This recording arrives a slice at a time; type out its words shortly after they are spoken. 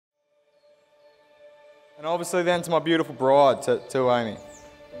And obviously then to my beautiful bride, to Amy.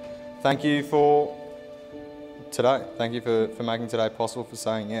 Thank you for today. Thank you for making today possible, for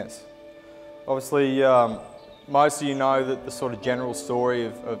saying yes. Obviously, most of you know that the sort of general story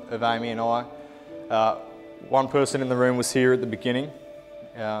of Amy and I. One person in the room was here at the beginning.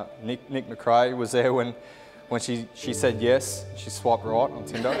 Nick McRae was there when she said yes. She swiped right on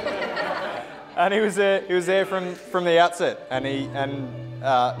Tinder. And he was there from the outset, and he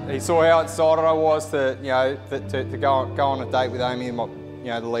saw how excited I was to go on a date with Amy and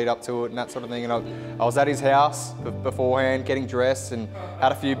the lead up to it and that sort of thing. And I was at his house beforehand, getting dressed, and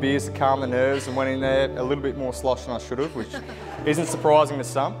had a few beers to calm the nerves, and went in there a little bit more sloshed than I should have, which isn't surprising to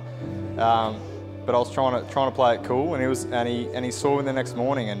some. But I was trying to play it cool, and he saw me the next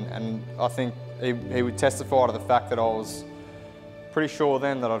morning, and I think he would testify to the fact that I was pretty sure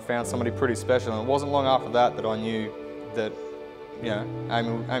then that I'd found somebody pretty special. And it wasn't long after that I knew that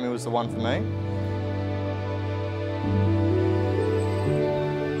Amy was the one for me.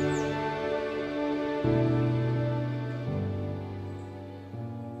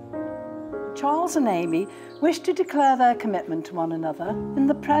 Charles and Amy wish to declare their commitment to one another in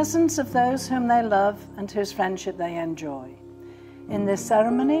the presence of those whom they love and whose friendship they enjoy. In this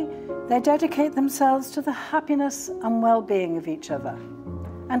ceremony, they dedicate themselves to the happiness and well-being of each other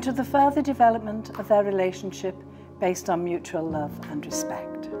and to the further development of their relationship based on mutual love and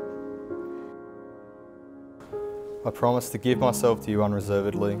respect. I promise to give myself to you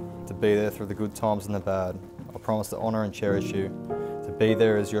unreservedly, to be there through the good times and the bad. I promise to honour and cherish you, to be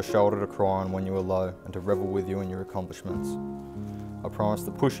there as your shoulder to cry on when you are low, and to revel with you in your accomplishments. I promise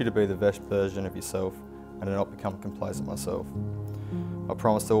to push you to be the best version of yourself and to not become complacent myself. I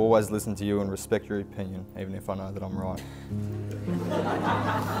promise to always listen to you and respect your opinion, even if I know that I'm right.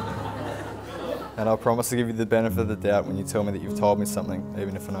 And I promise to give you the benefit of the doubt when you tell me that you've told me something,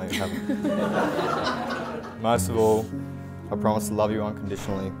 even if I know you haven't. Most of all, I promise to love you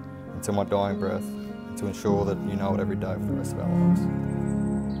unconditionally until my dying breath, and to ensure that you know it every day for the rest of our lives.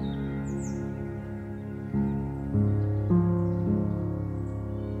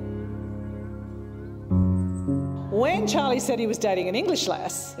 When Charlie said he was dating an English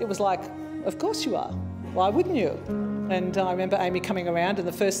lass, it was like, of course you are. Why wouldn't you? And I remember Amy coming around, and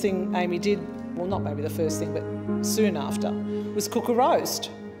the first thing Amy did, well, not maybe the first thing, but soon after, was cook a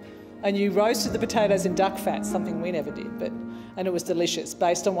roast. And you roasted the potatoes in duck fat, something we never did, and it was delicious,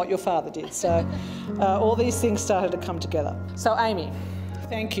 based on what your father did. So all these things started to come together. So Amy,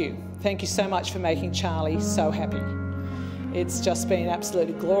 thank you. Thank you so much for making Charlie so happy. It's just been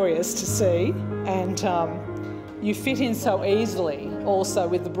absolutely glorious to see, and you fit in so easily also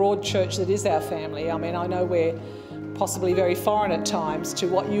with the broad church that is our family. I mean, I know we're possibly very foreign at times to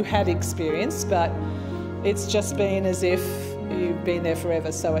what you had experienced, but it's just been as if you've been there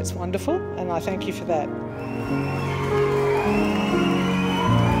forever, so it's wonderful, and I thank you for that.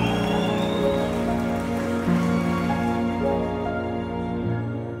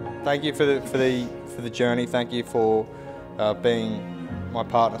 Thank you for the journey. Thank you for being my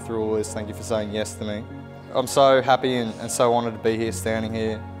partner through all this. Thank you for saying yes to me. I'm so happy and so honoured to be here, standing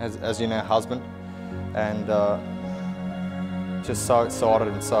here as your now husband, and just so excited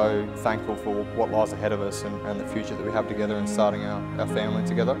and so thankful for what lies ahead of us and the future that we have together, and starting our family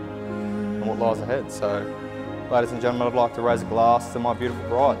together and what lies ahead. So, ladies and gentlemen, I'd like to raise a glass to my beautiful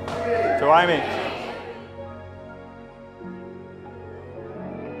bride, to Amy.